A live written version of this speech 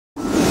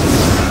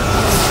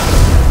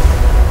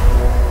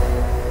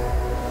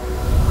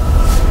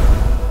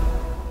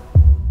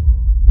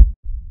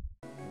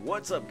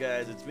What's up,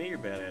 guys? It's me, your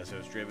badass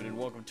host, Draven, and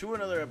welcome to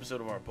another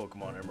episode of our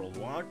Pokemon Emerald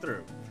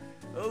walkthrough.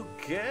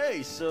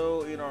 Okay,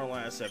 so in our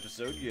last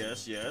episode,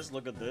 yes,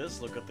 look at this,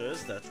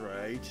 that's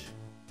right.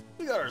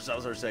 We got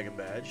ourselves our second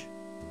badge.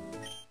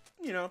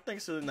 You know,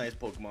 thanks to the nice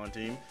Pokemon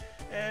team.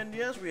 And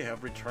yes, we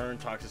have returned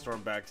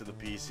Toxistorm back to the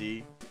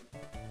PC.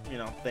 You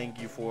know,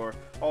 thank you for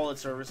all its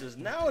services.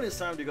 Now it is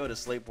time to go to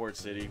Slateport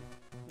City.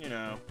 You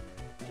know,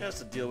 just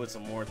to deal with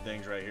some more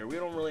things right here. We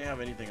don't really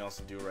have anything else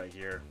to do right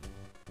here.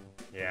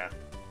 Yeah,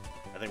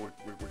 I think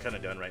we're kind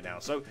of done right now.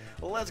 So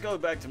let's go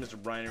back to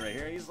Mr. Briny right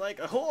here. He's like,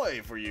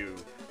 ahoy for you.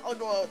 I'll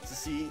go out to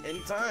sea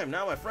anytime.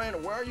 Now, my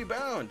friend, where are you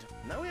bound?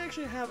 Now we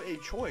actually have a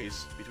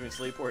choice between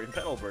Slateport and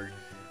Petalburg.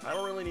 I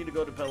don't really need to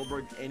go to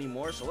Petalburg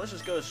anymore, so let's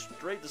just go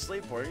straight to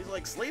Slateport. He's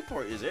like,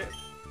 Slateport, is it?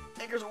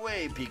 Anchors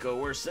away, Pico.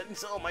 We're setting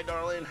sail, my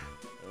darling.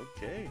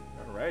 Okay,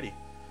 alrighty.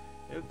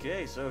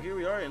 Okay, so here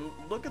we are, and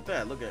look at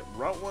that. Look at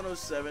Route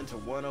 107 to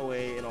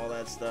 108 and all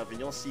that stuff, and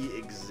you'll see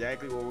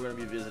exactly what we're going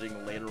to be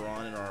visiting later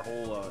on in our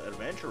whole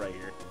adventure right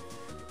here.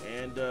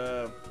 And,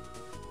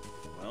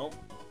 well,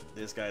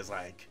 this guy's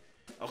like,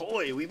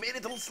 ahoy, we made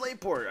it to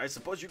Slateport. I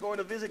suppose you're going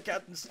to visit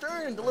Captain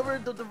Stern and deliver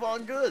the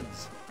Devon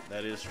goods.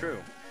 That is true.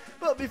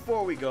 But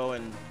before we go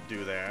and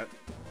do that,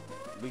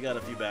 we got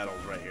a few battles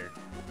right here.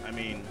 I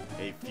mean,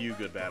 a few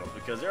good battles,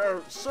 because there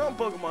are some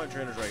Pokemon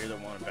trainers right here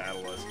that want to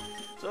battle us.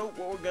 So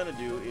what we're gonna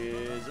do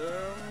is,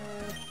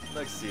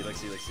 let's see.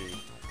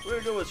 We're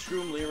gonna go with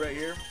Shroomly right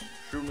here.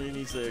 Shroomly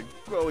needs to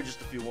grow just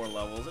a few more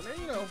levels, and then,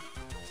 you know,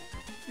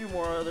 a few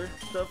more other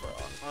stuff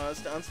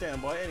on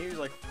standby. And he's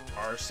like,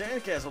 our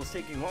sandcastle is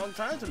taking a long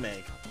time to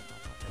make.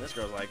 And this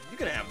girl's like, you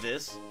can have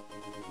this.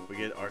 We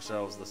get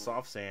ourselves the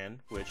soft sand,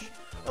 which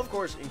of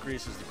course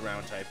increases the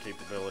ground type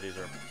capabilities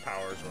or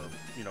powers or,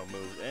 you know,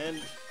 moves.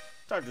 And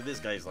talk to this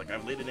guy, he's like,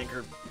 I've laid an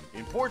anchor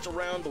in ports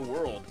around the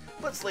world,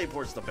 but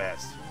Slateport's the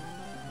best.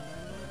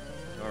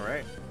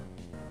 Alright.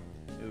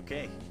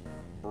 Okay.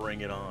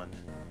 Bring it on.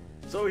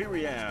 So here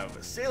we have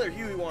Sailor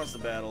Huey wants to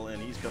battle,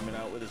 and he's coming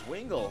out with his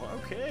Wingull.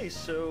 Okay,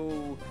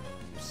 so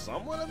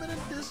somewhat of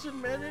a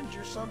disadvantage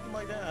or something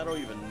like that. I don't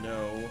even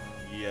know.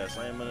 Yes,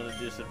 I am at a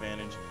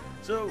disadvantage.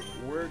 So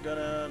we're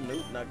gonna,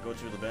 nope, not go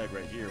through the bag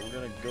right here. We're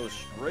gonna go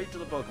straight to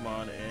the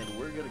Pokemon, and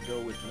we're gonna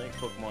go with the next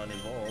Pokemon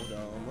involved.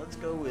 Let's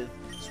go with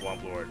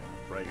Swamplord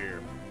right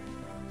here.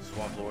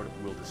 Swamplord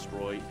will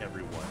destroy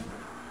everyone,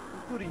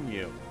 including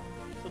you.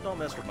 So don't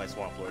mess with my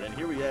Swamplord. And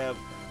here we have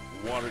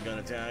Water Gun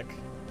Attack,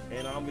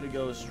 and I'm gonna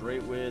go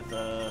straight with,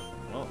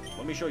 well,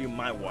 let me show you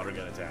my Water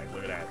Gun Attack.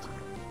 Look at that.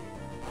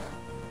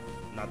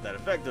 Not that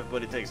effective,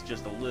 but it takes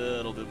just a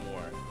little bit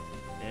more.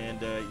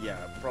 And, yeah,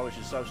 probably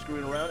should stop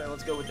screwing around, and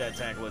let's go with that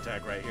Tackle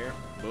Attack right here.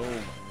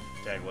 Boom.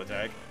 Tackle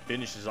Attack.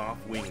 Finishes off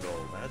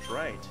Wingull. That's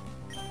right.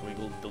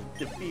 Wingull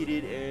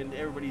defeated, and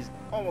everybody's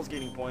almost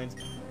getting points.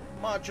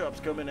 Machop's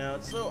coming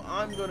out, so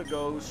I'm gonna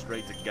go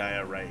straight to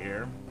Gaia right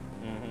here.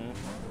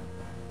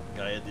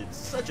 Gaia did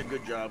such a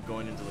good job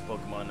going into the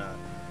Pokemon,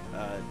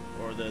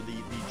 or the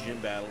gym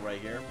battle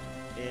right here.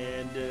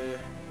 And,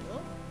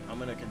 well, I'm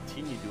gonna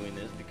continue doing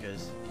this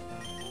because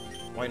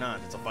why not?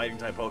 It's a fighting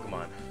type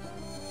Pokemon.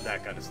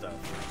 That kind of stuff.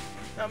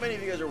 Now, many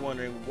of you guys are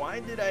wondering,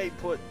 why did I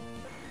put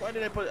what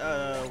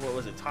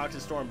was it,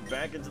 Toxistorm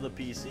back into the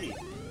PC?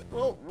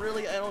 Well,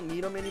 really, I don't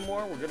need him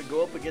anymore. We're gonna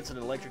go up against an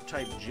electric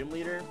type gym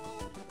leader.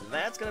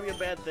 That's gonna be a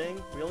bad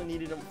thing. We only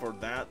needed him for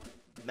that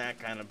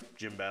kind of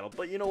gym battle.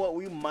 But you know what?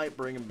 We might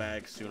bring him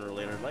back sooner or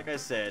later. Like I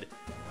said,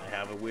 I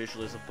have a wish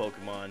list of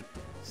Pokemon.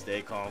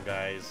 Stay calm,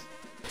 guys.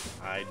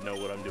 I know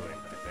what I'm doing,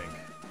 I think.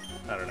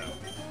 I don't know.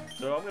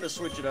 So I'm going to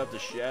switch it up to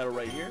Shadow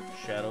right here.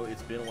 Shadow,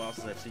 it's been a while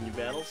since I've seen you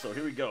battle, so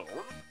here we go.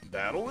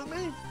 Battle with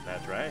me?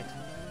 That's right.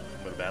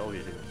 I'm going to battle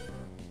with you.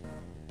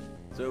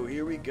 So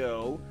here we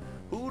go.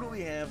 Who do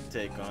we have to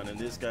take on? And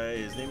this guy,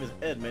 his name is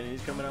Edmund, and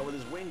he's coming out with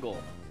his Wingull.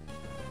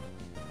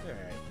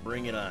 Alright,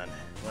 bring it on.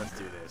 Let's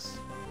do this.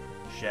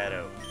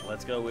 Shadow.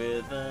 Let's go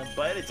with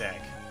Bite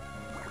Attack.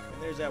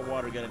 And there's that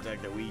Water Gun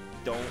Attack that we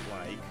don't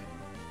like.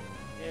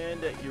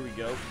 And here we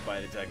go.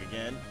 Bite Attack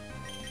again.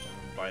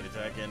 Bite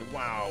Attack, and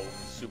wow,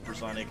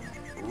 Supersonic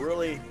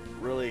really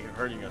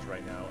hurting us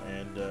right now.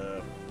 And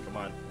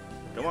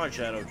come on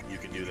Shadow, you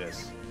can do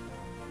this.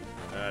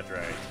 That's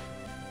right.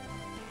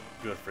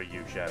 Good for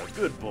you, Shadow.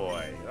 Good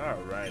boy.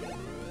 Alright.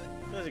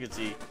 As you can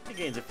see, he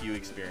gains a few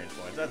experience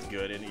points. That's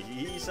good, and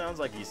he sounds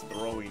like he's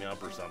throwing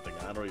up or something.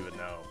 I don't even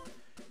know.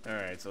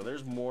 Alright, so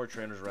there's more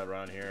trainers right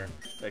around here.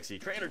 Let's see,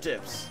 trainer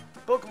tips.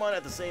 Pokemon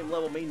at the same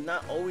level may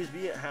not always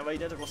have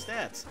identical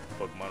stats.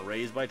 Pokemon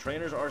raised by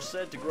trainers are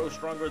said to grow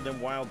stronger than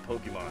wild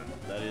Pokemon.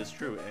 That is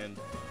true, and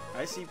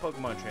I see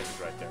Pokemon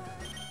trainers right there.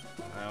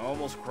 I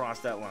almost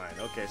crossed that line.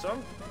 Okay, so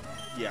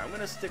I'm going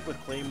to stick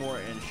with Claymore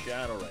and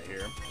Shadow right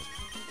here.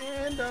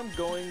 And I'm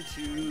going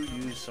to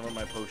use some of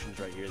my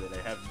potions right here that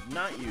I have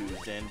not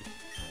used. And,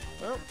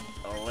 well,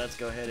 let's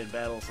go ahead and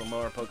battle some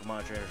more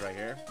Pokemon trainers right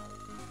here.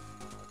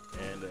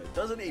 And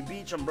doesn't a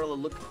beach umbrella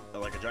look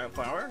like a giant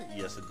flower?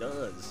 Yes, it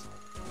does.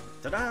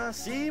 Ta-da!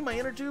 See, my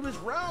inner tube is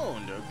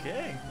round.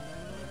 Okay.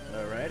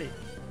 Alrighty.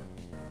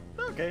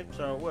 Okay,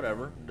 so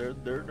whatever.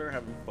 They're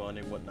having fun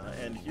and whatnot.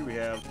 And here we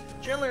have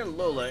Chandler and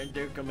Lola, and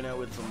they're coming out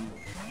with some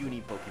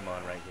puny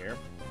Pokemon right here.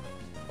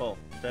 Well,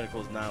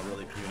 Tentacle's not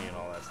really puny and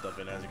all that stuff,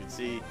 and as you can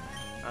see,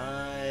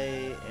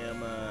 I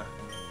am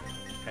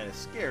kind of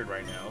scared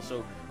right now.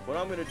 So what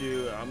I'm gonna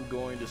do, I'm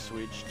going to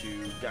switch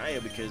to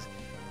Gaia because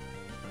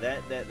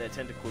that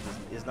Tentacle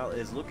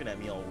is looking at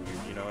me all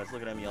weird, you know. It's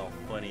looking at me all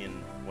funny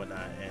and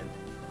whatnot, and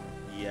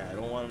yeah, I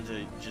don't want him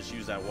to just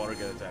use that water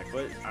gun attack,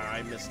 but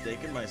I'm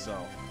mistaken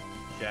myself.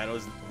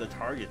 Shadow's the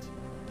target.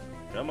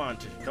 Come on,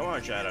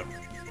 Shadow.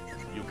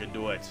 You can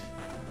do it.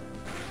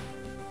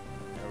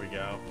 There we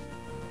go.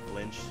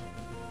 Flinched.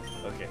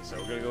 Okay, so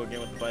we're gonna go again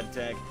with the bite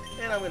attack,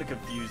 and I'm gonna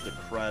confuse the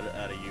crud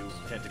out of you,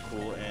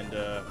 Tentacool, and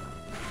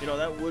you know,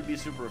 that would be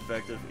super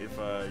effective if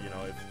you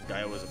know, if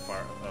Gaia was a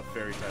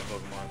fairy type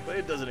Pokemon, but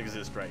it doesn't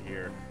exist right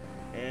here.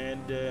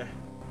 And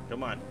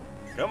come on,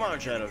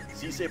 Shadow.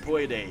 Si se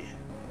puede,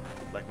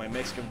 like my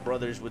Mexican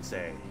brothers would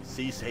say.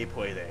 Si se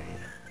puede.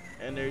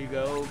 And there you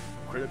go,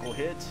 critical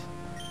hit.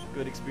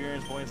 Good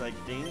experience points, I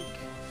think.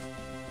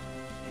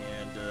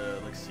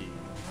 And let's see,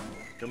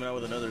 coming out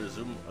with another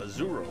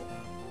Azuro.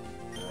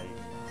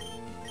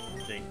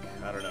 I think,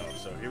 I don't know.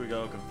 So here we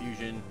go,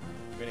 confusion.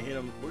 We're gonna hit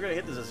him. We're gonna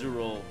hit this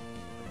Azuro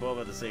both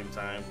at the same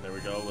time. There we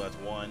go. That's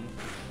one.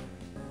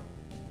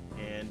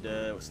 And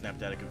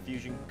snapped out of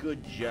confusion.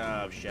 Good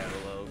job,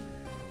 Shadowlow.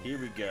 Here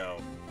we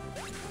go.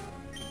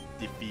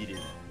 Defeated.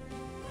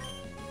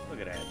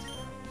 Look at that.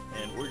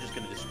 And we're just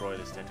gonna destroy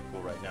this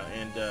Tentacool right now.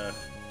 And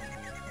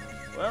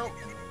well,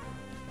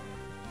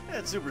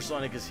 that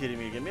Supersonic is hitting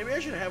me again. Maybe I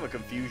should have a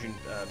confusion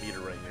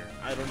meter right here.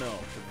 I don't know.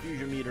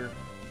 Confusion meter.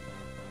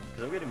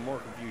 Because I'm getting more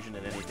confusion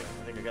than anything.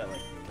 I think I got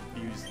like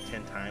confused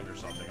 10 times or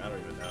something. I don't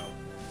even know.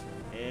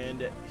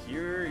 And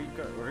here's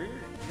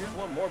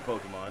one more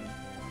Pokemon.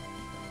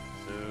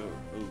 So,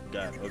 oh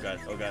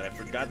god, I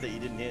forgot that you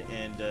didn't hit,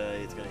 and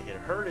it's gonna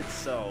hurt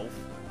itself.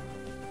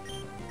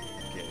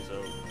 Okay,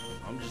 so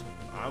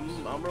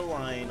I'm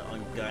relying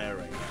on Gaia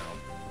right now.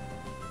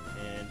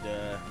 And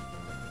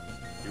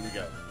here we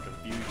go.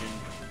 Confusion,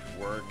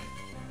 work,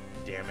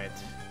 damn it.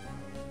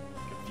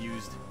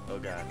 Confused. Oh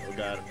god,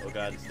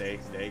 stay.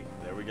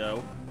 There we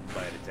go.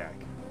 Bite attack.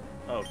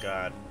 Oh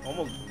god,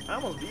 I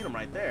almost beat him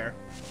right there.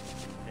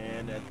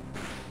 And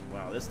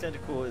wow, this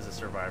Tentacool is a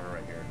survivor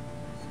right here.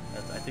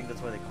 I think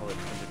that's why they call it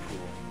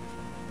Tentacool.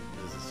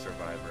 This is a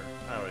survivor.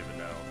 I don't even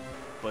know.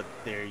 But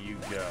there you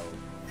go.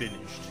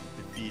 Finished.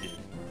 Defeated.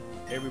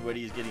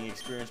 Everybody is getting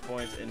experience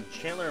points, and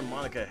Chandler and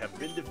Monica have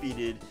been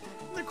defeated.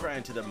 They're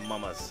crying to their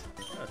mamas.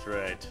 That's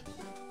right.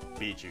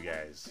 Beat you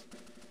guys.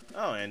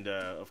 Oh, and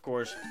of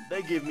course,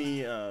 they give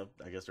me, I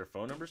guess their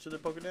phone numbers to their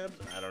Pokedex.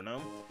 I don't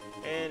know.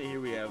 And here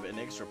we have an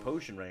extra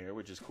potion right here,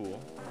 which is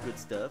cool. Good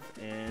stuff.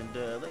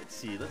 And let's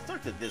see. Let's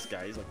talk to this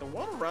guy. He's like, the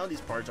water around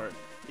these parts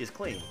is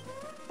clean,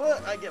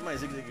 but I get my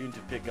Zigzagoon to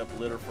pick up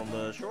litter from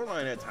the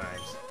shoreline at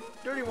times.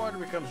 Dirty water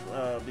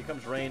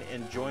becomes rain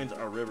and joins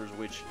our rivers,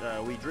 which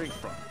we drink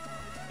from.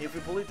 If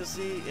we pollute the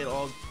sea, it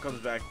all comes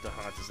back to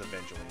haunt us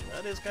eventually.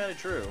 That is kind of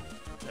true.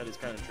 That is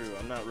kind of true.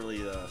 I'm not really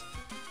the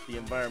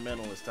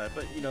environmentalist type,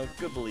 but you know,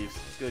 good beliefs,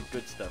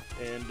 good stuff.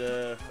 And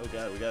oh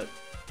god, we got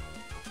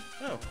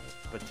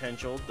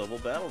potential double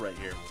battle right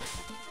here.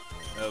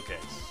 Okay,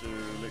 so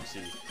let's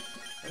see.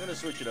 I'm gonna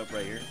switch it up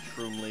right here.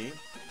 Shroomly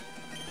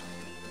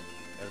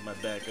as my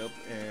backup,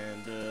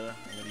 and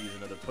I'm gonna use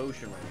another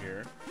potion right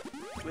here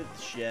with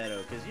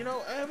Shadow, because you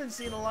know, I haven't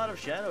seen a lot of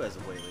Shadow as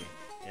of lately.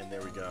 And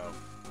there we go.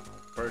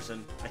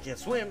 Person, I can't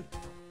swim,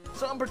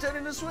 so I'm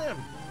pretending to swim.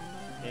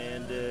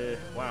 And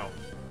wow,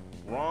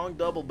 wrong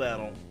double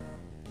battle,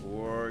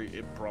 or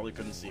it probably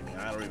couldn't see me.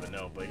 I don't even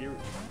know. But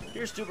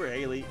here's Super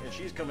Haley, and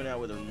she's coming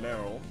out with a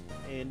Meryl.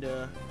 And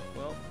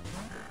well,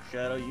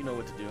 Shadow, you know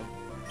what to do.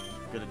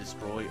 Gonna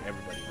destroy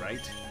everybody,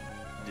 right?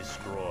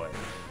 Destroy.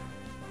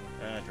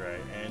 That's right.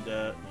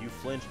 And you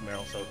flinched,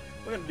 Meryl. So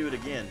we're gonna do it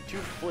again. 2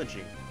 for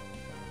flinching.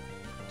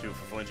 2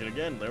 for flinching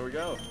again. There we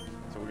go.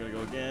 So we're gonna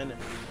go again.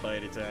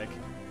 Bite attack.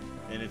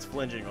 And it's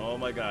flinching. Oh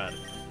my god.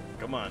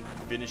 Come on.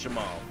 Finish him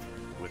off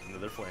with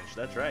another flinch.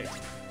 That's right.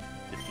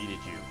 Defeated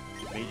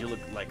you. Made you look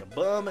like a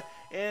bum.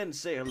 And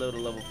say hello to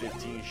level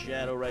 15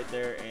 Shadow right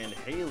there. And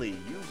Haley,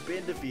 you've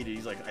been defeated.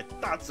 He's like, I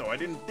thought so. I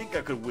didn't think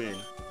I could win.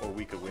 Or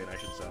we could win, I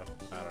should say.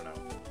 I don't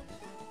know.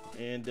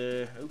 And,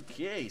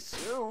 okay.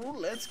 So,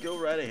 let's go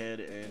right ahead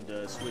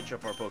and switch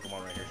up our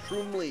Pokemon right here.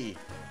 Shroomly.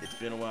 It's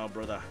been a while,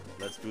 brother.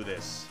 Let's do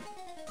this.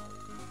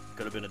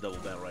 Could have been a double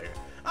battle right here.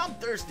 I'm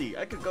thirsty.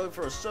 I could go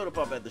for a soda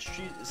pop at the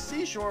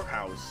seashore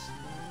house.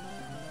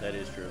 That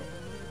is true.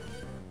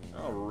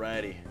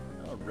 Alrighty.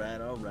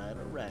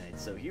 Alright.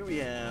 So here we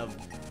have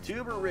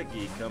Tuber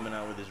Ricky coming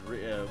out with his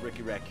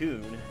Ricky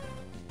Raccoon.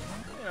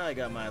 And I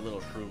got my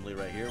little Shroomly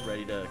right here,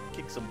 ready to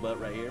kick some butt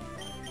right here.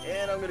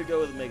 And I'm going to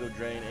go with Mega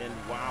Drain. And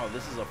wow,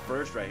 this is a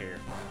first right here.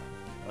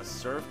 A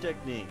surf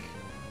technique.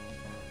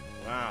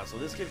 Wow, so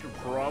this kid could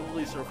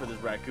probably surf with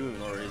his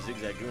Raccoon, or his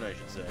Zigzagoon, I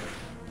should say.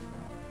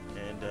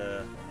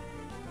 And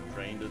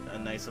drained a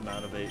nice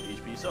amount of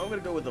HP. So I'm going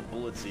to go with the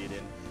Bullet Seed,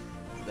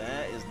 and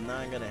that is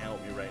not going to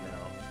help me right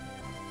now.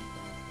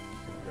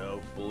 go.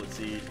 Bullet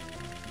Seed.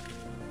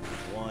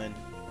 One.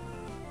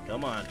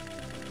 Come on.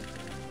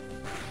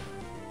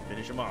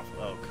 Finish him off.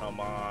 Oh, come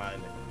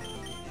on.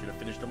 Should have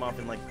finished him off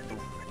in like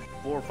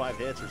 4 or 5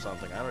 hits or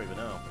something. I don't even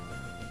know.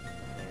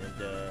 And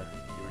here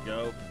we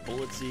go.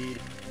 Bullet Seed.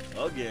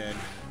 Again.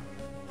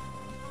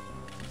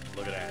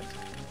 Look at that.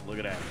 Look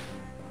at that.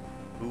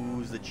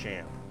 Who's the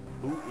champ?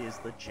 Who is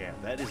the champ?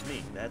 That is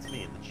me. That's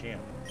me, the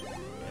champ.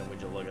 And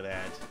would you look at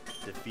that?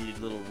 Defeated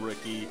little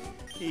rookie.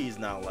 He's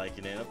not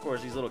liking it. Of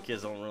course, these little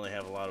kids don't really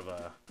have a lot of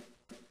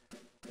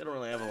they don't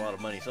really have a lot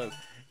of money. So,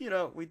 you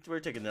know, we're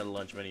taking their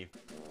lunch money.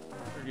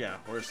 Yeah,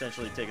 we're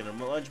essentially taking their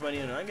lunch money,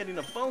 and I'm getting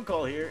a phone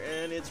call here,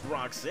 and it's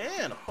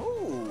Roxanne.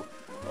 Oh,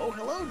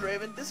 hello,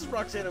 Draven. This is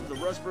Roxanne of the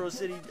Rustboro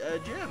City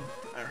Gym.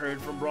 I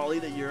heard from Brawley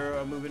that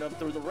you're moving up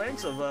through the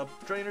ranks of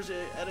trainers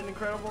at an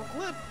incredible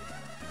clip.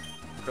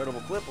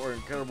 Incredible clip or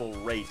incredible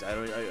rate? I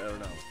don't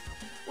know.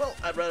 Well,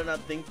 I'd rather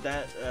not think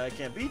that I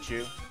can't beat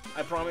you.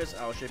 I promise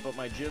I'll shape up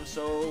my gym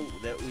so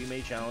that we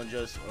may challenge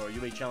us, or you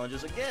may challenge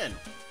us again.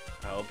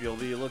 I hope you'll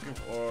be looking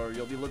forward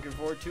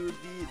to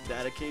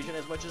that occasion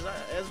as much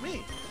as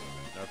me.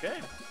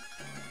 Okay.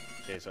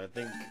 Okay, so I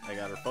think I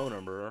got her phone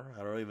number.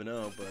 I don't even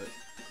know, but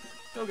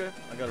okay,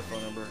 I got her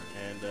phone number,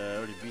 and I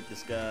already beat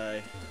this guy.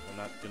 I'm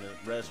not gonna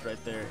rest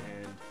right there,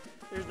 and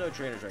there's no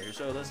trainers right here.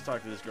 So let's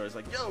talk to this girl. He's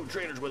like, yo,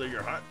 trainers, whether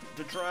you're hot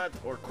to trot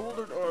or cool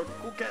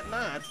cat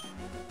not,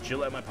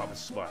 chill at my papa's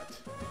spot.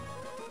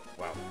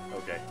 Wow.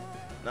 Okay.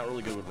 Not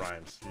really good with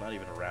rhymes. I'm not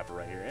even a rapper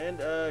right here.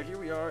 And here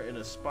we are in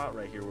a spot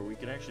right here where we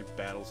can actually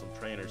battle some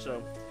trainers.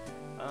 So,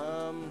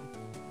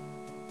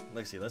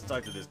 let's see. Let's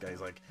talk to this guy. He's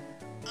like,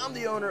 I'm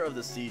the owner of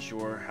the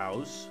Seashore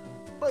House,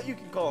 but you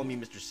can call me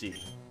Mr. C.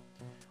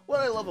 What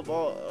I love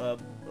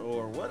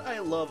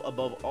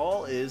above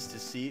all is to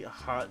see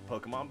hot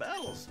Pokemon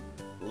battles.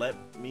 Let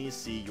me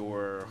see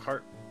your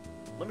heart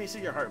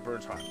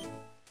burns hot.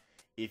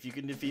 If you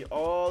can defeat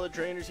all the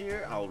trainers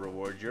here, I'll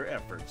reward your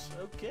efforts.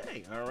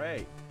 Okay,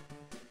 alright.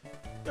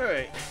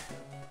 Alright.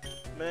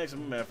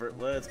 Maximum effort,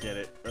 let's get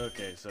it.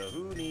 Okay, so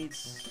who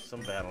needs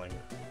some battling?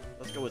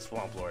 Let's go with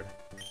Swamp Lord.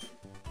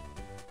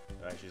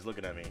 Alright, she's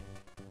looking at me.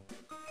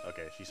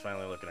 Okay, she's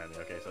finally looking at me.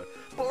 Okay, so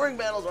boring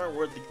battles aren't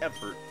worth the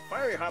effort.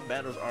 Fiery hot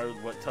battles are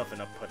what toughen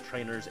up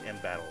trainers and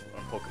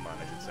Pokemon,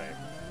 I should say.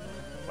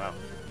 Wow,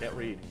 can't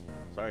read.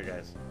 Sorry,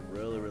 guys.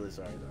 Really, really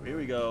sorry. So here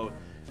we go.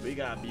 We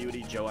got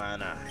Beauty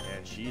Joanna,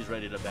 and she's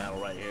ready to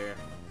battle right here.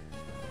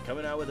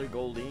 Coming out with her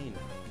Goldeen.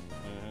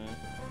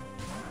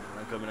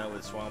 I'm coming out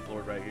with Swamp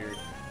Lord right here.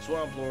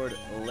 Swamp Lord,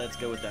 let's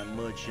go with that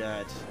mud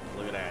shot.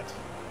 Look at that.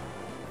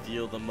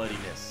 Feel the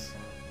muddiness.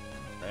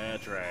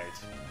 That's right.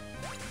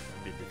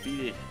 Been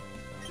defeated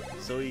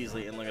so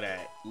easily, and look at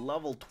that.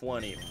 Level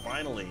 20,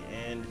 finally,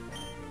 and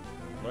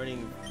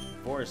learning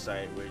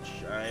Foresight,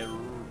 which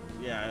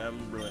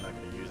I'm really not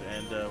going to use.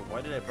 And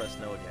why did I press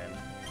no again?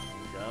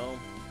 Here we go.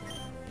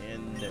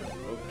 And no.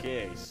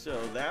 Okay, so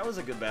that was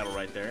a good battle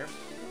right there.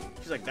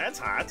 She's like, that's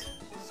hot.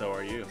 So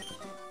are you.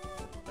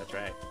 That's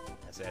right.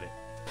 I said it.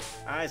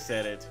 I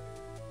said it.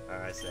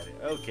 I said it.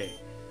 Okay.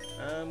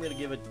 I'm gonna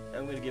give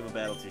a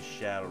battle to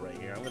Shadow right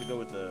here. I'm gonna go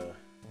with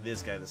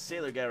this guy, the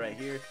Sailor guy right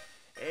here.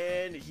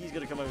 And he's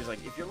gonna come up. He's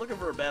like, if you're looking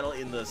for a battle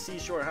in the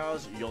Seashore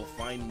House, you'll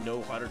find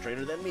no hotter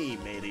trainer than me,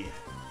 matey.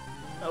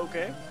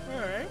 Okay. All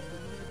right.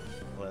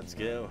 Let's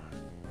go.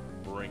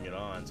 Bring it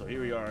on. So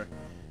here we are.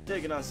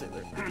 Taking on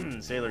Sailor,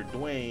 Sailor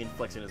Dwayne,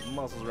 flexing his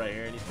muscles right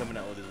here, and he's coming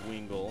out with his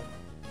Wingull.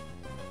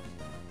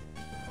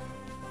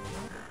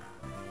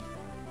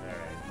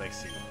 Alright,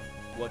 let's see.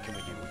 What can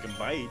we do? We can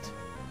bite.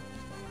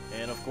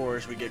 And of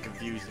course, we get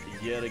confused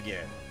yet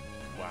again.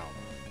 Wow.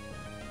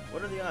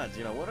 What are the odds?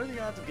 You know, what are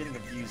the odds of getting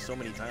confused so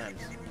many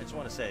times? I just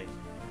want to say.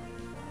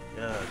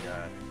 Oh,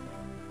 God.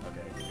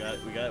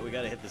 Okay, we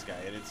gotta hit this guy,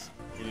 and it's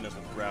hitting us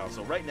with Growl.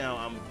 So right now,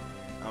 I'm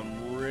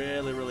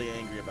really, really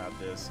angry about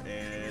this,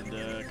 and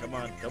come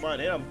on, hit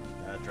him.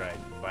 That's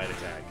right, bite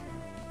attack.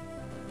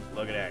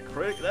 Look at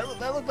that,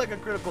 that looked like a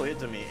critical hit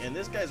to me, and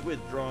this guy's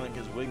withdrawing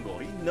his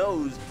Wingull. He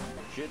knows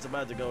shit's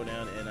about to go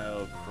down, and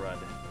oh crud.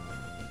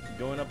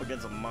 Going up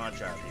against a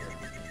Machop here.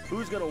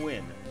 Who's gonna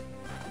win?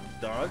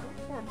 Dog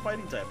or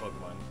fighting type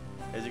Pokemon?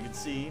 As you can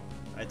see,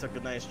 I took a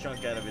nice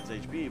chunk out of its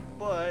HP,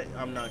 but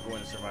I'm not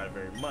going to survive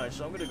very much,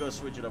 so I'm gonna go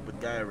switch it up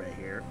with Guy right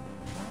here.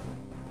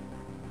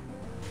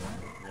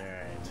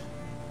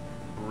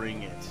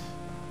 Bring it.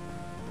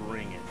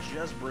 Bring it.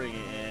 Just bring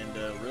it. And,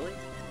 really?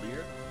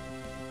 Leer?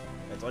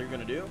 That's all you're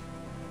gonna do?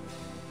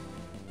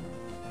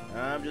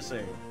 I'm just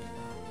saying.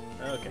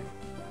 Okay.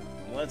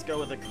 Let's go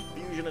with a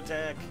Confusion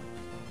attack.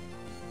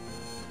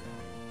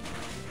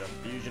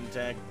 Confusion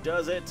attack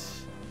does it.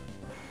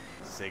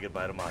 Say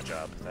goodbye to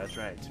Machop. That's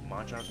right.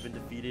 Machop's been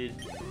defeated.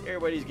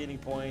 Everybody's getting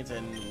points,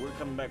 and we're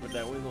coming back with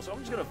that Wingull. So I'm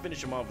just gonna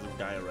finish him off with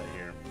Gaia right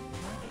here.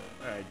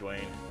 Alright,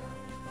 Dwayne.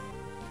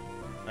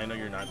 I know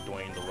you're not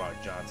Dwayne The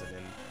Rock Johnson,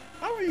 and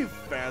how are you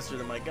faster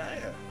than my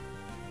Gaia?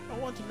 I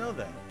want to know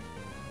that.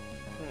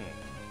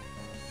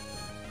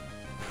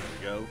 There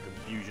we go.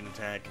 Confusion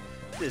attack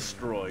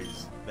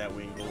destroys that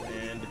Wingull,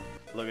 and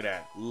Look at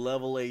that.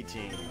 Level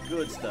 18.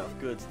 Good stuff,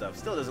 good stuff.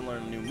 Still doesn't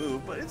learn a new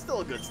move, but it's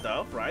still good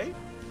stuff, right?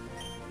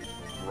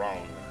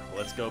 Wrong.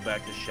 Let's go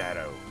back to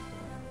Shadow.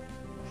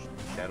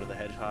 Shadow the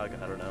Hedgehog?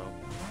 I don't know.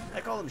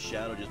 I call him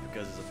Shadow just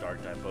because it's a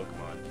dark type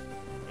Pokemon.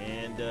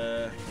 And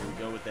here we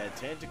go with that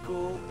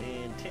Tentacool,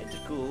 and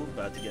Tentacool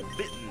about to get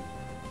bitten.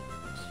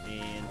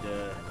 And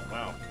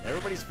wow,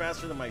 everybody's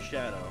faster than my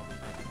Shadow.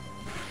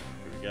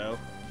 Here we go.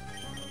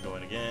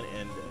 Going again,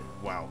 and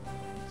wow.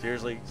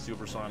 Seriously,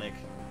 Supersonic,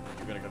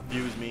 you're gonna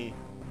confuse me.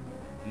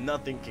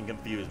 Nothing can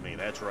confuse me,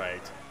 that's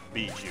right.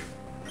 Beat you.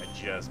 I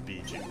just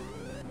beat you.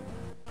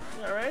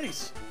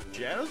 Alrighty,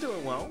 Shadow's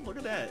doing well. Look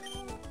at that.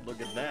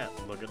 Look at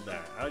that. Look at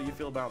that. How do you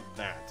feel about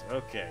that?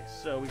 Okay,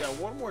 so we got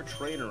one more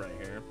trainer right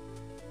here.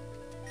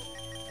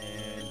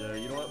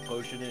 And you know what?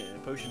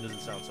 Potion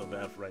doesn't sound so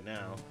bad for right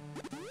now.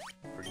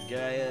 For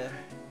Gaia.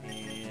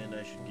 And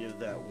I should give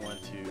that one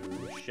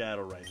to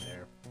Shadow right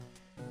there.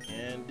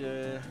 And,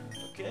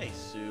 okay,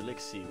 so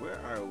let's see. Where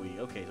are we?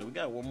 Okay, so we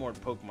got one more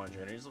Pokemon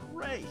trainer. He's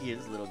right here,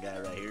 this little guy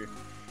right here.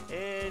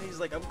 And he's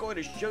like, I'm going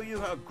to show you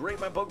how great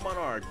my Pokemon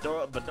are,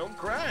 but don't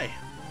cry.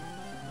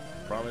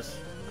 Promise,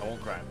 I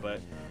won't cry, but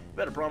you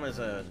better promise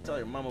to tell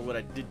your mama what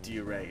I did to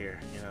you right here,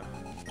 you know.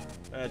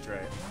 That's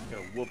right, I'm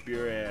gonna whoop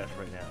your ass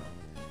right now.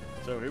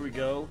 So here we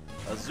go,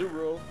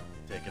 Azurill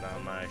taking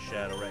on my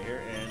Shadow right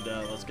here, and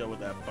let's go with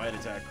that Bite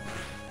Attack.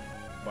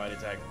 Bite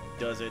Attack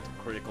does it,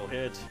 critical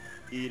hit,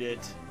 eat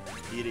it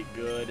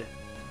good,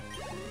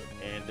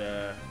 and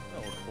oh,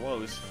 we're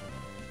close.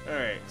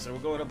 Alright, so we're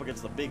going up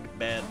against the big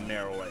bad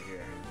Meryl right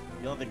here.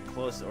 The only thing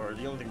close, or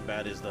the only thing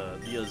bad is the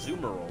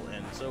Azumarill,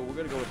 and so we're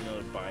gonna go with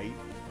another Bite.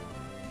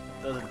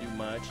 Doesn't do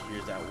much.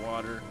 Here's that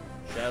water.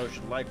 Shadow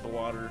should like the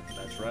water.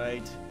 That's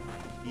right.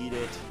 Eat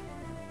it.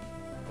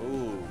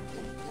 Ooh.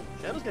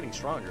 Shadow's getting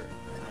stronger.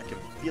 I can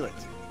feel it.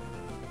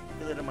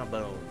 Feel it in my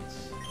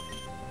bones.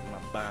 In my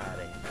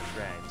body. That's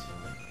right.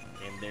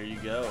 And there you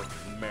go.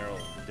 Meryl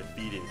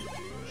defeated.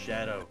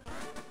 Shadow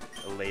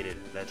elated.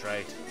 That's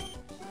right.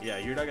 Yeah,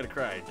 you're not gonna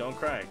cry. Don't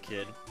cry,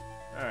 kid.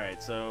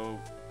 Alright, so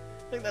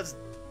I think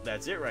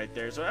that's it right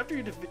there. So after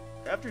you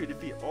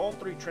defeat all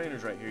three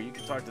trainers right here, you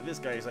can talk to this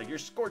guy. He's like, you're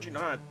scorching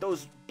hot.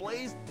 Those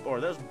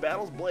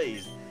battles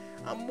blazed.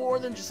 I'm more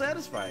than just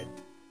satisfied.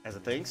 As a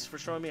thanks for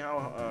showing me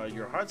how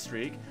your hot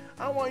streak,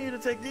 I want you to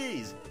take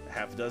these. A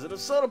half dozen of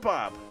Soda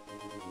Pop.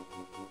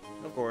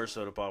 Of course,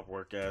 Soda Pop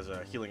work as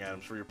healing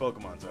items for your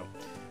Pokemon, so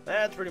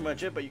that's pretty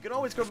much it. But you can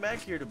always come back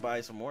here to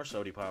buy some more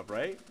Soda Pop,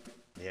 right?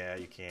 Yeah,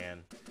 you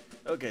can.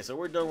 Okay, so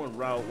we're done with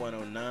Route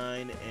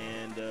 109,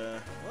 and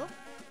well,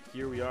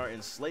 here we are in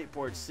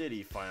Slateport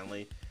City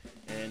finally.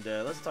 And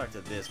let's talk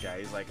to this guy.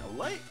 He's like, the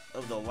light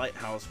of the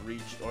lighthouse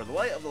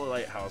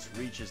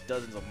reaches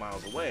dozens of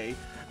miles away.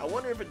 I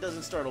wonder if it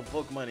doesn't startle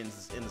Pokemon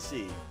in the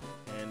sea.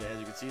 And as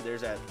you can see,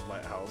 there's that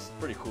lighthouse.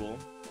 Pretty cool.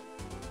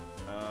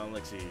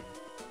 Let's see.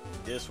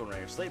 This one right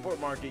here, Slateport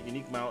Market,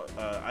 unique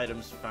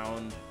items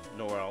found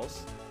nowhere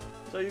else.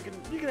 So you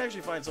can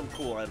actually find some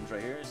cool items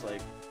right here. It's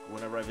like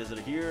whenever I visit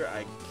here,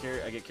 I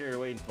get carried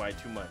away and buy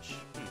too much.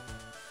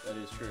 That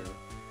is true.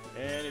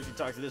 And if you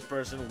talk to this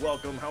person,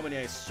 welcome, how many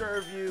I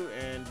serve you?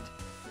 And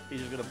he's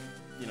just gonna,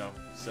 you know,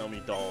 sell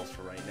me dolls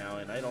for right now.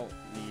 And I don't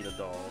need a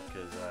doll,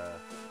 because,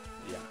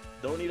 yeah,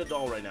 don't need a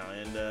doll right now.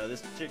 And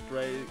this chick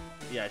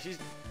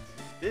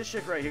this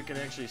chick right here can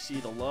actually see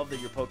the love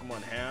that your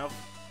Pokemon have.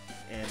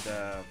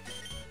 And,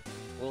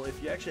 well,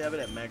 if you actually have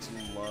it at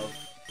maximum love,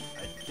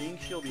 I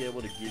think she'll be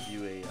able to give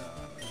you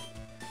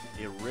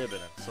a ribbon.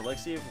 So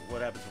let's see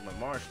what happens with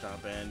my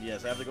Marshtomp. And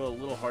yes, I have to go a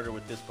little harder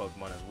with this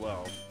Pokemon as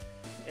well.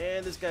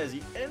 And this guy is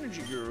the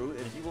Energy Guru,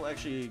 and he will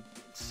actually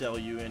sell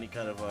you any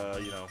kind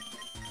of, you know,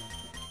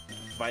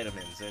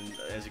 vitamins. And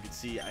as you can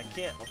see, I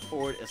can't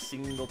afford a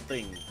single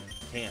thing.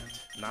 Can't.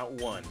 Not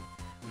one.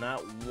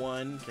 Not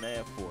one can I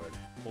afford.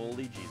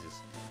 Holy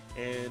Jesus.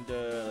 And,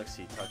 let's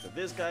see, talk to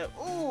this guy.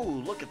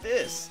 Ooh, look at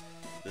this.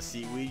 The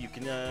seaweed you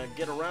can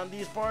get around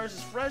these bars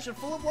is fresh and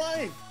full of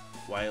life.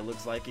 Why, it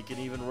looks like it can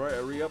even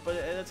re-up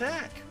an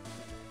attack.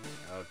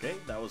 Okay,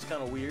 that was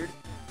kind of weird.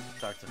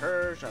 Talk to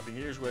her. Shopping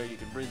here is where you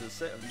can breathe the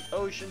scent of the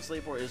ocean.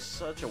 Slateport is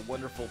such a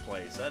wonderful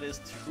place. That is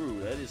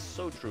true. That is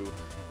so true.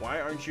 Why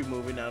aren't you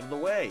moving out of the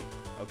way?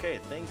 Okay,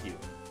 thank you.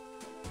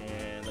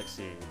 And let's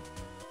see.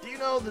 Do you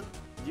know the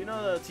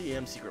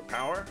TM secret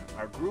power?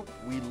 Our group,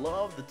 we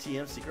love the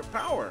TM secret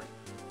power.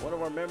 One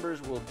of our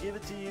members will give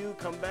it to you.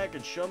 Come back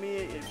and show me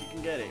if you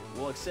can get it.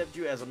 We'll accept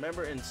you as a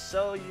member and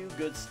sell you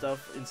good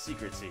stuff in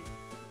secrecy.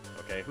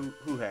 Okay,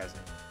 who has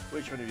it?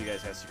 Which one of you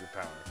guys has secret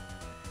power?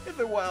 If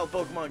a wild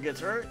Pokemon gets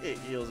hurt, it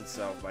heals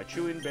itself by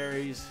chewing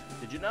berries.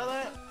 Did you know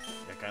that?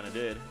 I kind of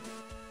did.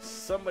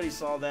 Somebody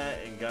saw that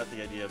and got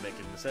the idea of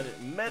making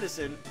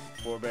medicine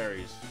for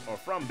berries, or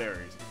from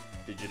berries.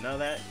 Did you know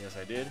that? Yes,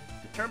 I did.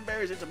 To turn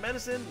berries into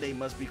medicine, they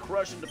must be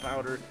crushed into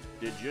powder.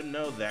 Did you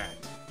know that?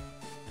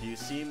 You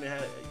seem to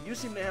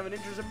have an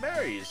interest in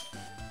berries.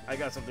 I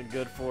got something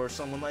good for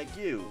someone like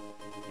you.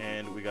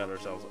 And we got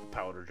ourselves a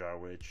powder jar,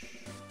 which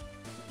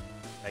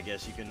I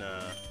guess you can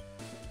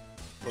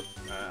put,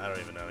 I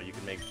don't even know. You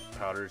can make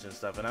powders and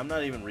stuff, and I'm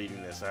not even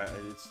reading this.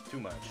 It's too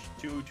much.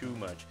 Too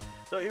much.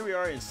 So here we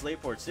are in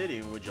Slateport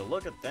City. Would you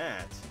look at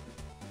that?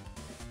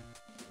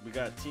 We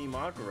got Team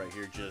Aqua right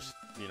here just,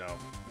 you know,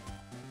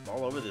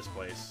 all over this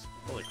place.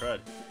 Holy crud.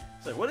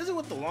 It's like, what is it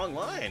with the long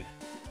line?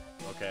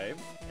 Okay.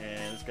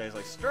 And this guy's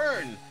like,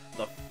 Stern,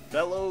 the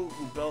fellow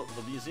who built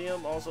the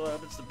museum, also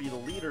happens to be the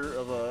leader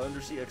of an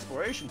undersea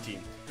exploration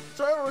team.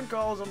 So everyone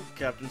calls him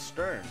Captain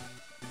Stern.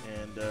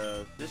 And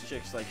this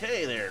chick's like,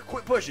 hey there,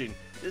 quit pushing.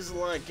 This is the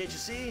line, can't you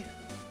see?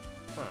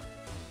 Huh.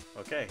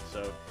 Okay,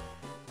 so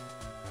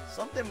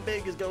something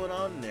big is going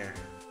on in there.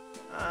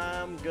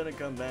 I'm gonna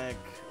come back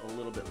a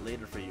little bit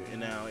later for you. And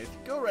now, if you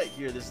go right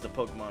here, this is the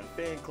Pokemon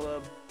Fan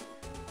Club.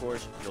 Of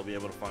course, you'll be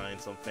able to find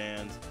some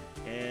fans.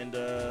 And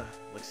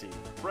let's see,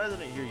 the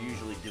president here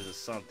usually gives us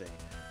something.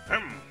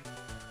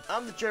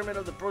 I'm the chairman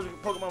of the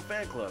Pokemon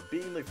Fan Club.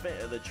 Being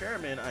the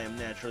chairman, I am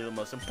naturally the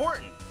most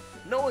important.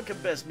 No one can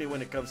best me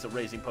when it comes to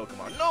raising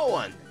Pokemon. No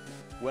one!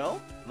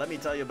 Well, let me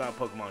tell you about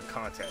Pokemon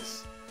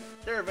contests.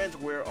 They're events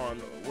where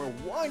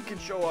one can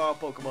show off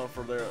Pokemon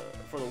for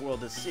the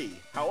world to see.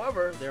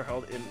 However, they're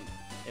held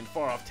in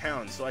far-off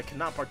towns, so I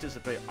cannot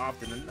participate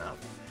often enough.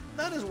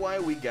 That is why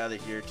we gather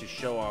here to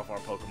show off our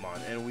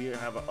Pokemon, and we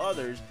have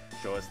others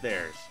show us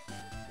theirs.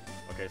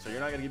 Okay, so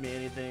you're not gonna give me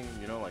anything,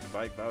 you know, like a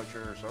bike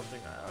voucher or something?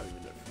 I don't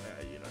even know.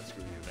 You know,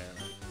 screw you,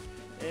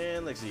 man.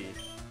 And let's see.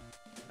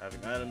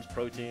 Having items,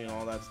 protein,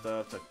 all that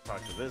stuff. To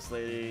talk to this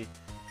lady.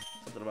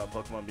 Something about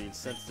Pokemon being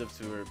sensitive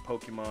to her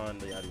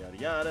Pokemon, yada yada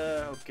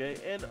yada. Okay,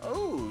 and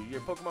oh,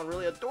 your Pokemon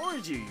really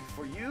adores you.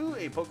 For you,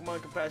 a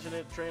Pokemon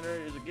compassionate trainer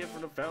is a gift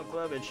from the Fountain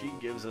Club, and she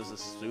gives us a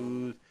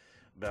Soothe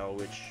Bell,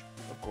 which,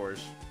 of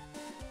course,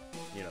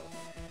 you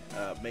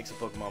know, makes a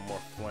Pokemon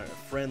more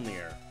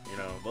friendlier. You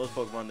know, those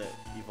Pokemon that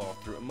evolve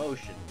through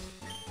emotions.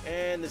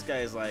 And this guy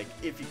is like,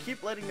 if you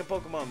keep letting a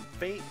Pokemon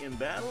faint in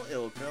battle,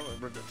 it'll come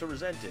to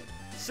resent it.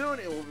 Soon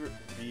it will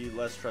be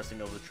less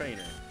trusting of the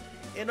trainer.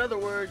 In other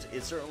words,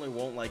 it certainly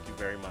won't like you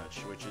very much,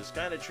 which is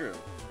kind of true.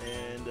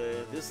 And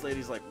this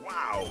lady's like,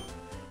 wow,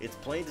 it's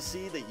plain to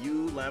see that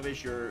you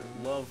lavish your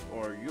love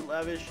on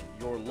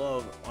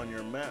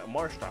your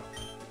Marshtomp.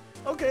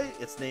 Okay,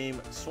 it's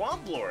named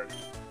Swamp Lord.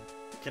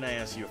 Can I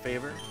ask you a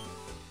favor?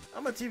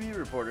 I'm a TV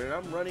reporter and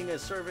I'm running a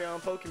survey on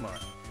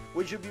Pokemon.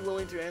 Would you be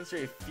willing to answer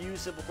a few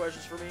simple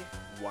questions for me?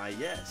 Why,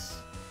 yes.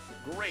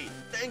 Great,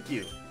 thank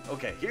you.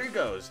 Okay, here it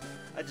goes.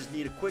 I just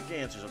need a quick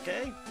answers,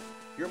 okay?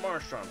 Your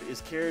Marshtomp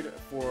is cared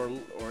for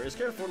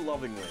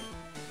lovingly.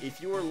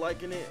 If you were to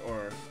liken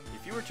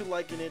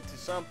it to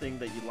something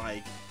that you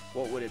like,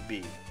 what would it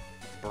be?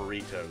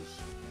 Burritos.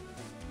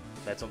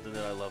 That's something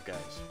that I love,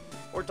 guys.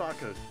 Or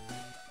tacos.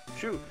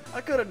 Shoot,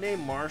 I could have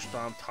named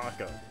Marshtomp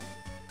Taco,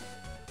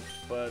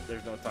 but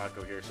there's no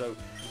taco here. So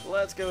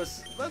let's go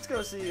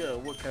see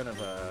what kind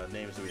of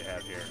names do we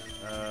have here.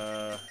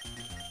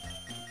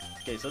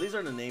 Okay, so these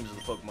are the names of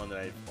the Pokemon that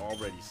I've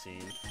already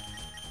seen.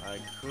 I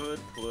could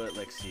put,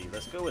 let's see,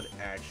 let's go with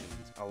actions.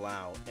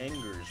 Allow,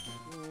 angers.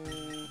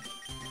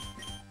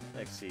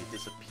 Let's see,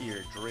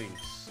 disappear,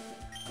 drinks.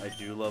 I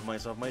do love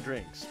myself my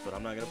drinks, but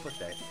I'm not gonna put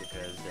that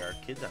because there are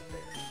kids out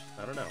there.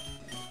 I don't know.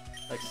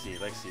 Let's see.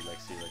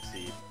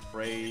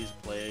 Praise,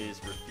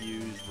 plays,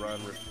 refuse, run,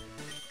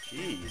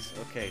 jeez.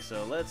 Okay,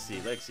 so let's see.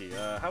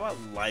 How about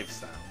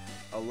lifestyle?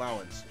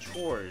 Allowance,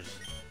 chores.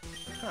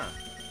 Huh.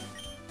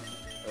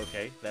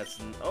 Okay, that's...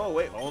 Oh,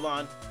 wait, hold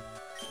on.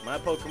 My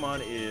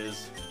Pokemon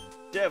is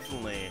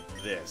definitely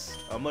this.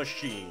 A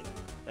machine.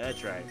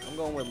 That's right. I'm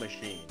going with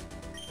machine.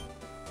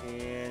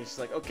 And she's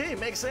like, okay,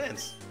 makes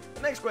sense.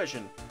 The next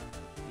question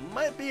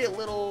might be a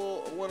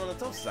little one on the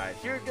tough side.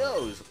 Here it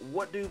goes.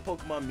 What do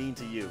Pokemon mean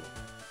to you?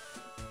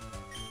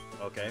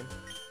 Okay.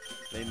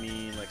 They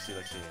mean, let's see.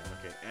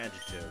 Okay,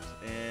 adjectives.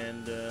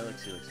 And,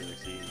 let's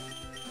see.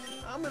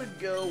 I'm gonna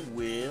go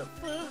with,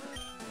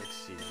 let's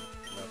see.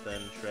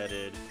 Nothing.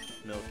 Shredded,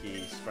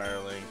 milky,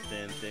 spiraling,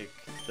 thin, thick,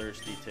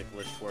 thirsty,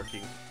 ticklish,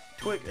 twerking,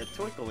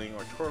 twinkling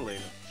or twirling.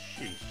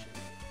 Sheesh.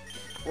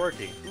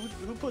 Twerking.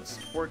 Who puts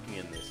twerking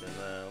in this?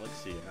 And let's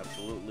see.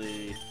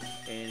 Absolutely.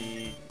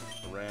 Any,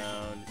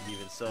 around,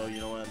 even so. You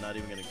know what? I'm not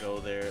even gonna go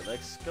there.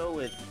 Let's go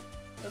with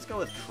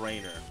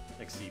trainer.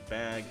 Let's see.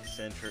 Bag,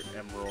 center,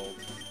 emerald,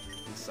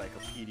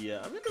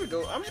 encyclopedia. I'm just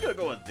gonna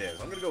go with this.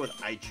 I'm gonna go with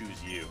I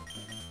choose you.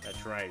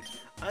 That's right.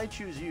 I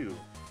choose you.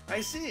 I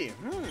see.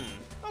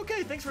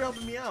 Okay, thanks for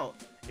helping me out.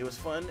 It was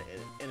fun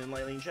and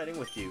enlightening chatting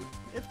with you.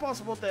 It's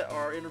possible that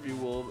our interview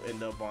will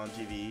end up on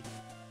TV.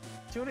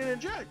 Tune in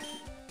and check.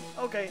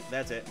 Okay,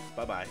 that's it.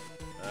 Bye-bye.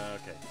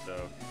 Okay,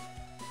 so,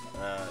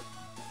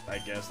 I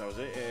guess that was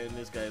it. And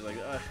this guy's like,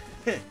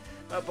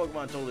 my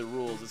Pokemon totally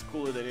rules. It's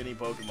cooler than any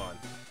Pokemon.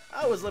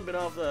 I was limping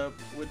off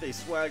with a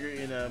swagger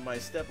in my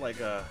step like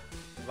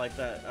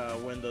that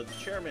when the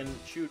chairman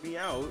chewed me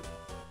out.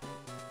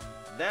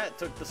 That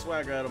took the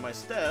swagger out of my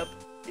step.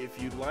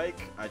 If you'd like,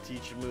 I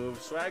teach a move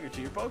swagger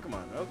to your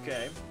Pokemon.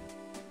 Okay.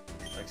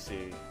 Let's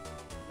see.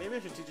 Maybe I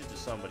should teach it to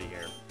somebody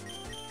here.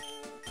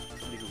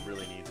 Somebody who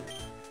really needs it.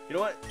 You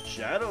know what?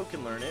 Shadow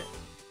can learn it.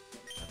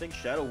 think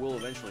Shadow will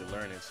eventually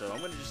learn it, so I'm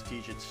gonna just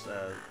teach it.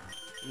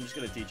 I'm just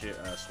gonna teach it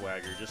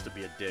Swagger, just to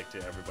be a dick to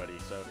everybody.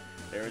 So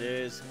there it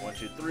is. 1,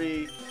 2,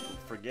 3.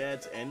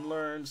 Forget and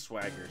learn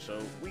Swagger.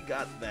 So we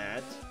got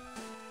that.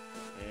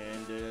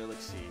 And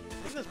let's see. I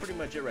think that's pretty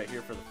much it right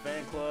here for the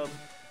fan club.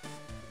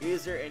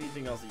 Is there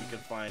anything else that you can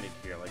find in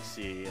here? Let's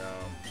see.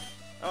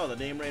 Oh, the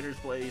Name Raiders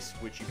place,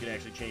 which you can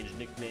actually change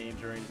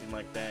nicknames or anything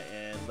like that.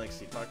 And let's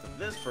see, talk to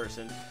this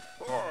person.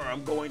 Or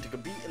I'm going to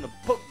compete in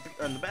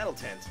the battle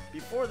tent.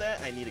 Before that,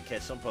 I need to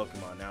catch some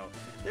Pokemon. Now,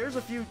 there's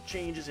a few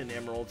changes in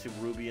Emerald to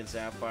Ruby and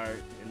Sapphire.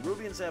 In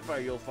Ruby and Sapphire,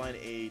 you'll find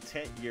a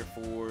tent here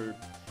for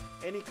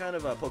any kind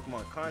of a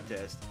Pokemon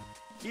contest.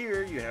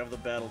 Here, you have the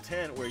battle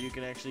tent where you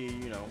can actually,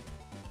 you know,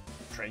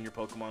 train your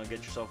Pokemon,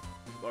 get your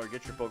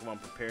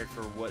Pokemon prepared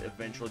for what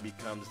eventually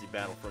becomes the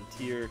Battle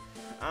Frontier.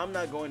 I'm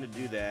not going to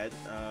do that.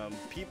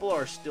 People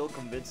are still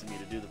convincing me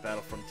to do the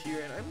Battle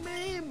Frontier, and I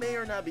may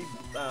or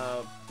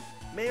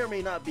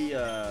may not be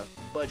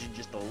budging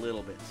just a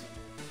little bit.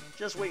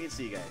 Just wait and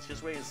see, guys.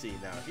 Just wait and see.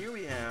 Now, here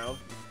we have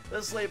the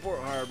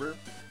Slateport Harbor.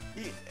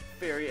 The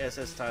ferry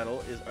SS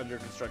title is under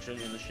construction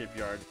in the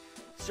shipyard.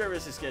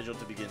 Service is scheduled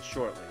to begin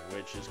shortly,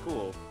 which is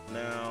cool.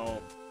 Now,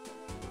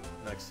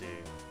 let's see.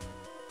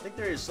 I think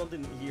there is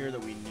something here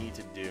that we need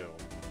to do.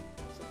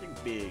 Something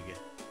big.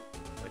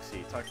 Let's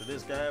see. Talk to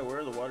this guy.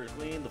 Where the water's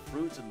clean, the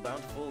fruits and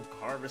bountiful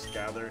harvest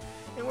gather,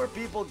 and where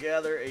people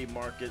gather, a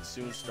market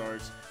soon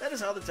starts. That is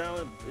how the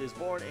town is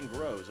born and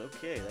grows.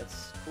 Okay,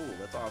 that's cool.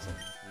 That's awesome.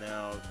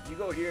 Now, you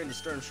go here in the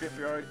Stern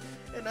Shipyard,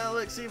 and now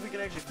let's see if we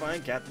can actually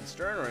find Captain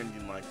Stern or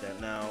anything like that.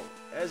 Now,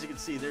 as you can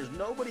see, there's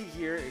nobody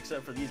here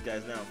except for these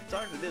guys. Now, if you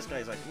talk to this guy,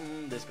 he's like,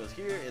 this goes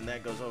here, and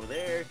that goes over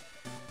there.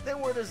 Then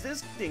where does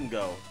this thing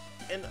go?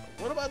 And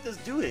what about this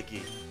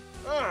doohickey?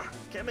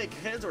 Can't make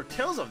heads or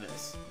tails of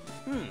this.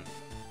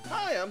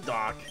 Hi, I'm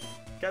Doc.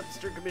 Captain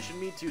Stern commissioned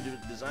me to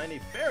design a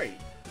ferry.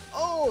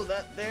 Oh,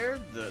 that there?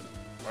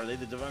 Are they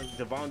the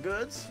Devon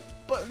goods?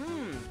 But,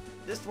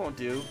 this won't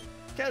do.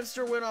 Captain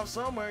Stern went off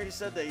somewhere. He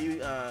said that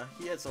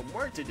he had some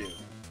work to do.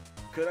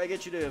 Could I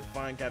get you to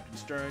find Captain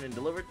Stern and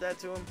deliver that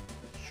to him?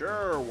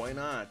 Sure, why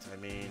not? I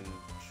mean,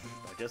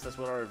 I guess that's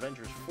what our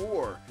adventure's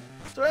for.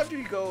 So after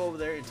you go over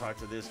there and talk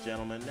to this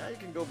gentleman, now you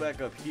can go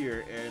back up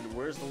here, and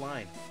where's the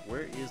line?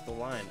 Where is the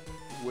line?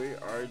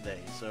 Where are they?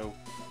 So,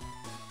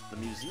 the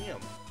museum.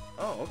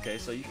 Oh, okay,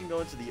 so you can go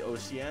into the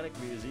Oceanic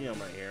Museum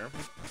right here.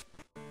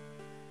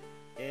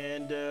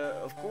 And,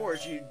 of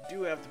course, you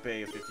do have to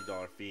pay a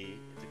 $50 fee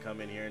to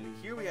come in here. And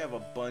here we have a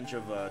bunch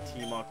of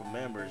Team Aqua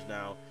members.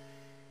 Now,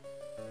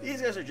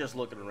 these guys are just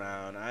looking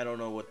around. I don't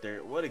know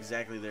what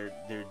exactly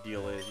their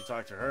deal is. You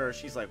talk to her,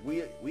 she's like,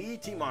 we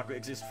Team Aqua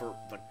exist for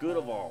the good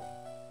of all.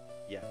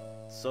 Yeah,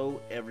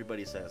 so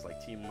everybody says,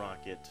 like Team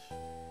Rocket,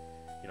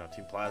 you know,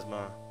 Team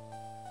Plasma,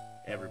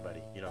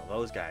 everybody, you know,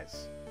 those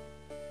guys.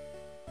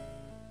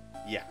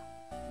 Yeah,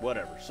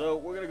 whatever. So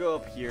we're gonna go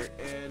up here,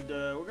 and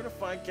we're gonna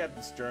find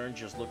Captain Stern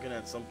just looking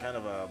at some kind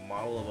of a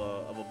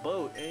model of a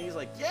boat, and he's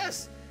like,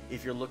 yes!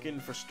 If you're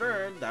looking for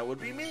Stern, that would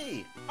be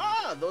me.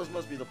 Ah, those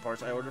must be the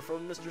parts I ordered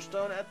from Mr.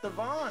 Stone at the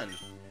Vaughn.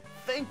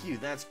 Thank you,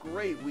 that's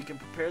great. We can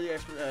prepare the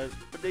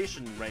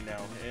expedition right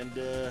now.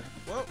 And,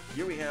 well,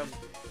 here we have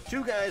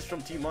two guys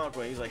from Team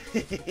Aqua. He's like,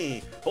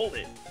 hey, hold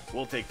it.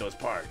 We'll take those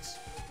parts.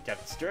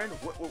 Captain Stern,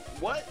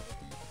 what?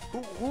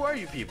 Who are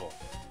you people?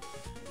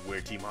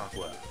 We're Team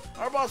Aqua.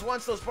 Our boss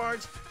wants those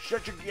parts.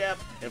 Shut your gap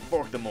and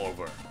fork them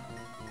over.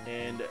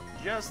 And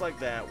just like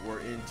that,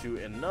 we're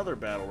into another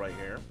battle right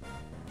here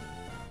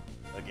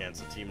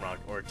against a Team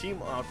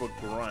Aqua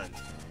Grunt.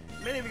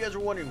 Many of you guys are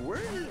wondering,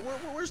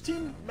 where's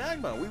Team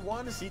Magma? We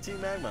want to see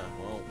Team Magma.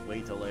 Well,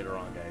 wait till later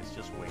on, guys.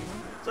 Just wait.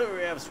 So here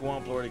we have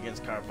Swamp Lord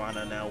against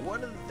Carvanha. Now,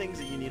 one of the things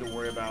that you need to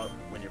worry about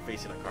when you're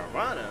facing a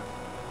Carvanha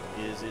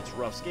is its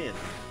rough skin.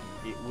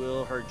 It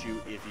will hurt you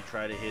if you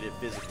try to hit it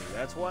physically.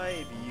 That's why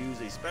if you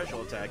use a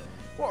special attack,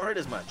 it won't hurt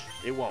as much.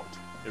 It won't.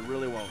 It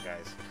really won't,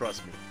 guys.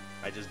 Trust me.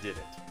 I just did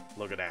it.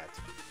 Look at that.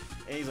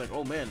 And he's like,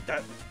 oh man,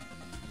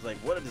 he's like,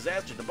 what a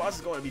disaster. The boss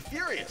is going to be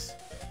furious.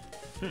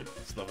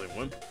 It's nothing,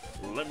 wimp.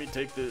 Let me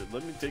take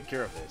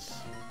care of this.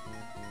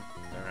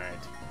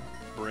 Alright.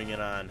 Bring it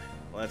on.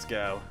 Let's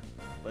go.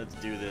 Let's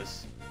do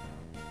this.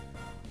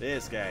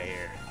 This guy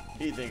here.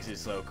 He thinks he's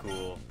so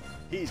cool.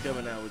 He's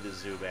coming out with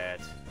his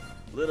Zubat.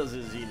 Little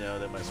does he know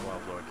that my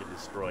Swamp Lord can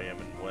destroy him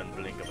in one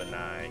blink of an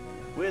eye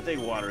with a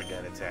water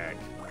gun attack.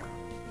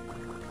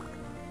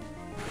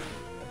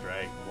 That's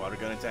right. Water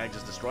gun attack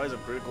just destroys him.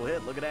 Critical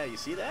hit. Look at that. You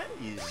see that?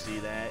 You see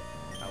that?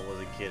 I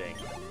wasn't kidding.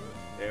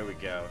 There we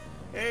go.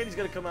 And he's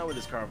going to come out with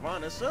his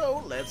Carvanha,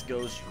 so let's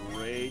go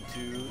straight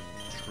to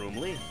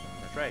Shroomly.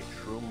 That's right,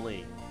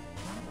 Shroomly.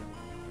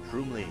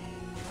 Shroomly.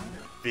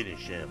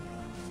 Finish him.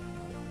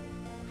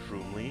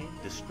 Shroomly,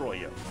 destroy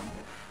him.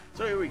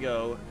 So here we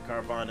go,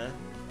 Carvanha.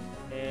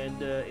 And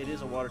it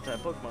is a water-type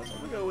Pokemon, so I'm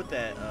going to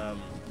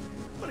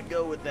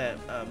go with that,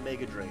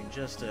 Mega Drain,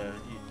 just to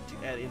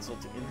add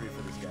insult to injury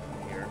for this guy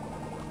right here.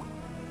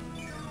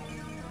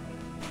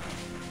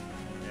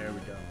 There we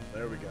go.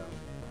 There we go.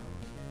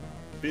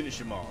 Finish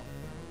him off.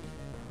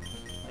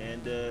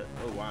 And, oh,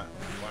 wow.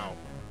 Wow.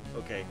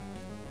 Okay.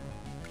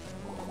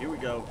 Here we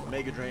go.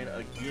 Mega Drain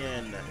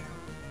again.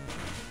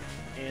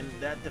 And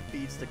that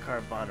defeats the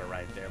Carvana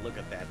right there. Look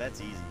at that. That's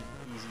easy.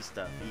 Easy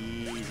stuff.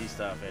 Easy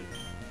stuff. And,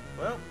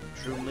 well,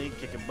 truly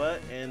kicking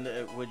butt. And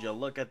would you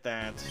look at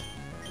that?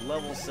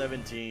 Level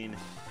 17.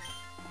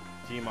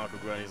 Team Aqua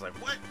Groudon's like,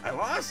 what? I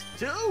lost?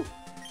 Too?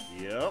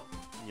 Yep.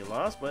 You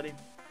lost, buddy.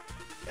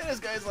 And this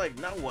guy's like,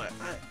 now what?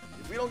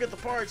 If we don't get the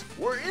parts,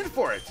 we're in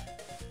for it.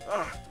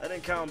 I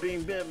didn't count on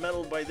being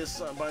meddled by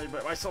this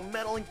by some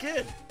meddling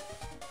kid.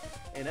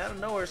 And out of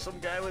nowhere, some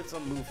guy with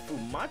some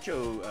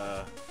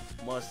macho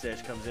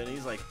mustache comes in. And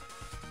he's like,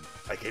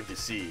 I came to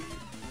see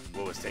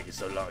what was taking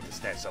so long to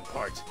snatch some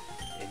parts,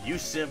 and you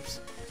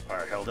simps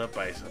are held up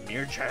by a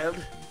mere child.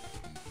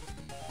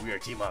 We are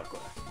Team Aqua,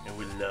 and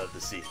we love the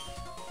sea.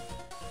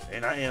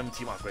 And I am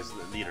Team Aqua's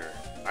leader,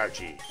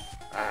 Archie.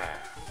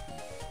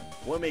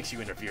 What makes you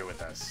interfere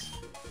with us?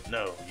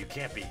 No, you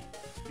can't be.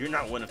 You're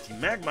not one of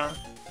Team Magma.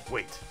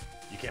 Wait,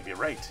 you can't be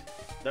right.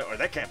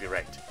 That can't be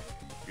right.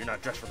 You're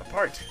not dressed for the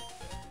part. ...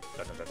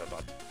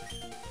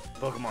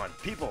 Pokemon,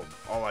 people,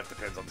 all life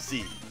depends on the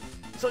sea.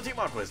 So Team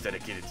Aqua is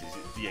dedicated to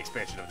the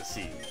expansion of the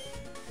sea.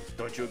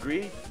 Don't you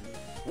agree?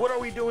 What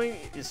we're doing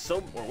is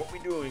so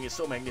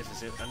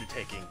magnificent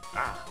undertaking.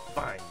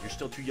 Fine, you're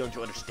still too young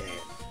to understand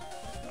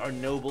our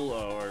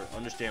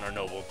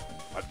noble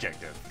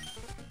objective.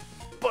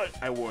 But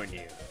I warn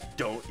you,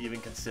 don't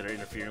even consider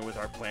interfering with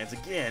our plans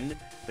again.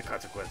 The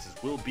consequences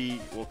will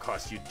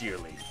cost you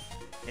dearly.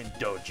 And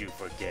don't you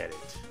forget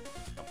it.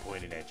 I'm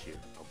pointing at you.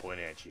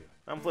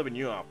 I'm flipping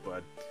you off,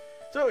 bud.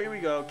 So here we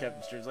go.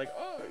 Captain Stern's like,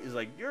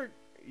 you're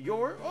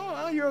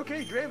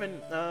okay,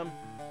 Draven.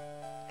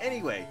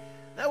 Anyway,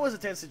 that was a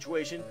tense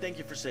situation. Thank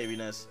you for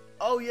saving us.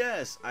 Oh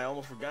yes, I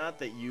almost forgot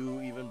that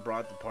you even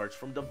brought the parts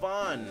from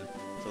Devon.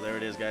 So there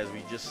it is, guys.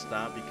 We just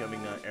stopped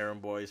becoming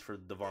errand boys for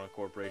Devon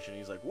Corporation.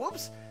 He's like,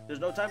 whoops, there's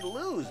no time to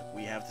lose.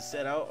 We have to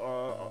set out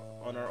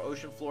on our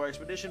ocean floor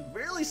expedition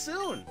really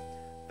soon.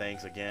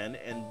 Thanks again,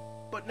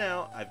 but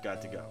now I've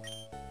got to go.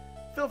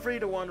 Feel free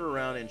to wander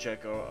around and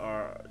check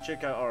out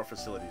our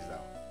facilities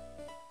now.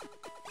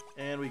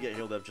 And we get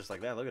healed up just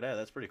like that. Look at that.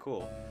 That's pretty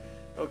cool.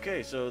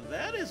 Okay, so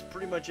that is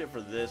pretty much it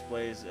for this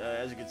place.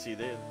 As you can see,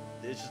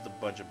 it's just a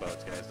bunch of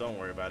boats, guys. Don't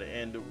worry about it.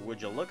 And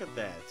would you look at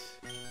that?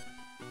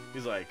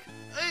 He's like,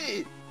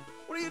 hey,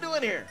 what are you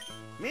doing here?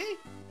 Me?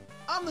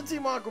 I'm the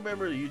Team Aqua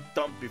member you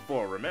dumped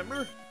before,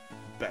 remember?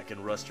 Back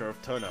in Rust Turf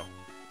Tunnel.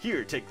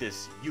 Here, take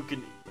this.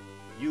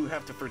 You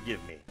have to forgive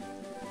me.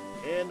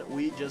 And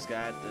we just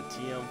got the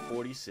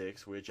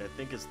TM46, which I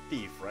think is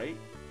Thief, right?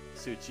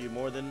 Suits you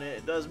more than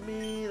it does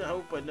me. I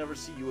hope I never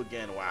see you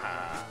again.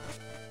 Wow.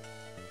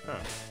 Huh.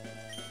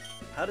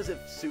 How does it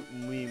suit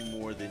me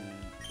more than...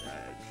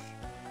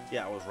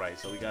 yeah, I was right.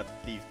 So we got the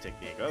Thief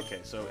technique. Okay,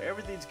 so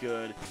everything's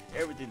good.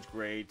 Everything's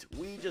great.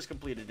 We just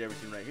completed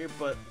everything right here,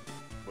 but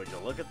would you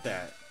look at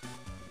that?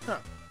 Huh,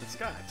 it's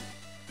Scott.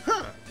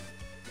 Huh.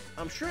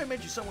 I'm sure I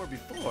met you somewhere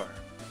before.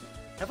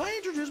 Have I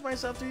introduced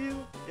myself to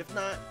you? If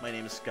not, my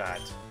name is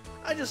Scott.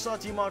 I just saw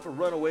Team Aqua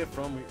run away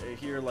from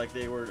here like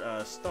they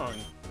were stung.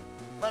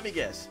 Let me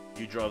guess,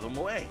 you drove them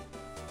away.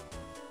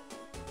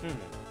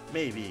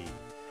 Maybe.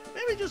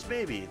 Maybe, just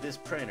maybe, this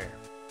trainer.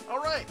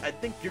 Alright, I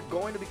think you're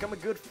going to become a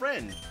good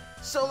friend.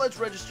 So let's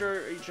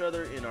register each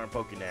other in our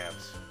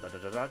Pokenavs. ...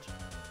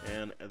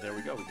 And there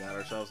we go, we got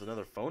ourselves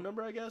another phone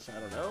number, I guess? I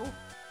don't know.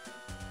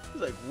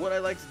 He's like, what I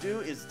like to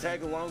do is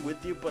tag along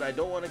with you, but I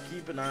don't want to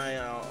keep an eye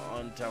out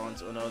on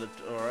talents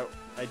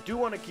I do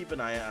want to keep an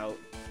eye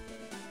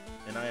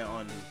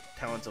on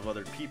talents of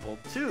other people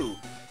too.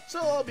 So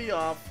I'll be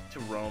off to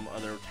roam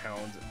other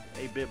towns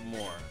a bit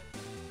more.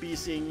 Be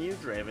seeing you,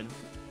 Draven.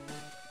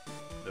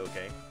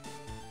 Okay.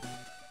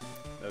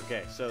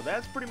 Okay, so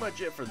that's pretty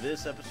much it for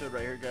this episode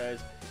right here, guys.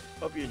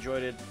 Hope you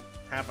enjoyed it.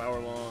 Half hour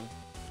long,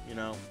 you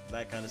know,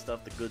 that kind of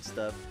stuff, the good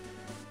stuff.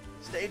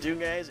 Stay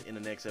tuned, guys. In the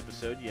next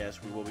episode,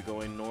 yes, we will be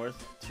going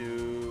north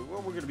to,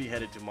 well, we're going to be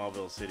headed to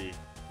Mauville City,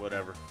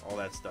 whatever, all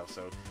that stuff.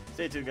 So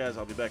stay tuned, guys.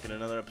 I'll be back in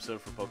another episode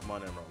for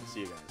Pokemon Emerald.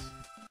 See you guys.